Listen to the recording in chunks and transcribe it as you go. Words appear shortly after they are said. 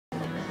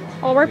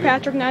All right,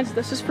 Patrick Neds,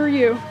 this is for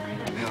you.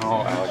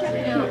 No,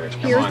 Alex.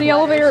 Here's the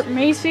elevator at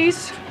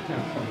Macy's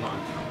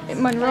at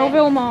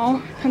Monroeville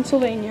Mall,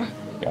 Pennsylvania.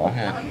 Go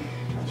ahead.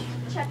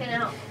 Checking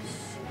out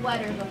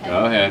sweaters. Okay.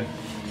 Go ahead.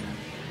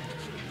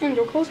 And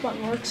your close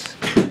button works.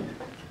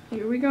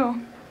 Here we go.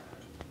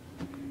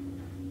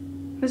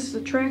 This is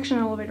a traction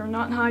elevator,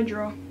 not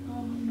hydro.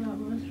 Oh no,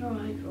 let's try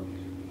hydro.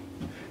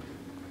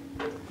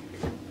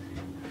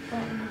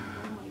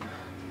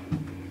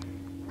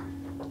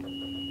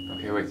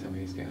 Okay, wait,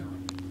 somebody's getting on.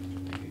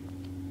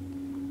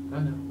 Oh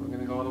no, we're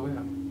gonna go all the way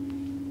up.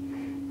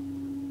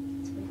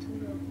 Let's wait till we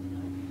go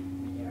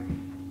there.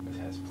 This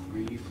has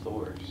 3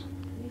 floors.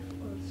 3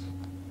 floors.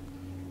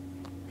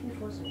 3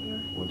 floors in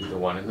here. We'll do the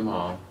one in the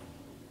mall.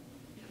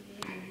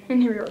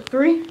 And here are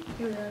 3.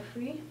 Here we are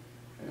 3.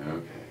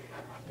 Okay.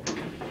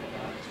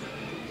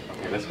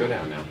 Okay, let's go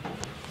down now.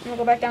 And we'll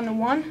go back down to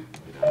 1.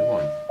 Go down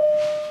 1.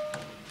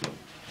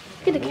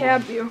 Get the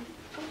cab view.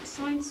 What does the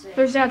sign say?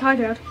 There's Dad. Hi,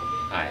 Dad.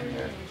 Hi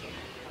there.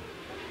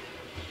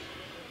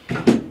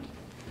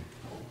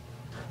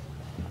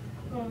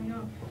 Oh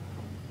no.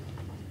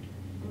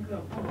 Okay.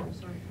 Oh, I'm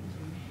sorry.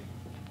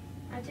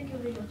 I took a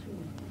video too.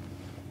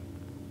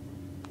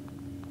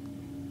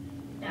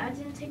 Yeah, I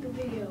didn't take a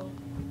video.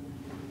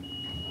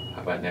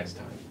 How about next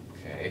time?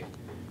 Okay.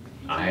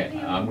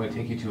 I'm going to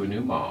take you to a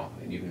new mall,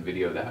 and you can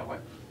video that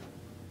one.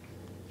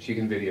 She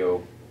can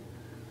video.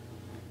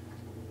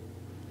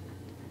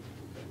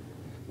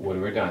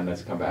 When we're done,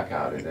 let's come back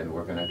out, and then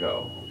we're going to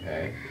go,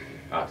 okay?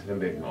 Out to the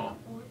big mall.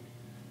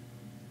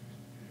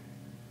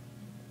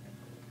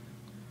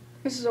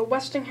 This is a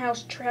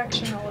Westinghouse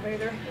TRACTION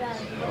elevator.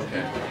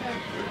 Okay.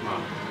 Come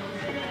on.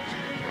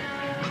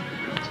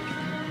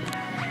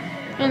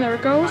 And there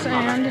it goes,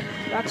 and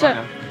that's it.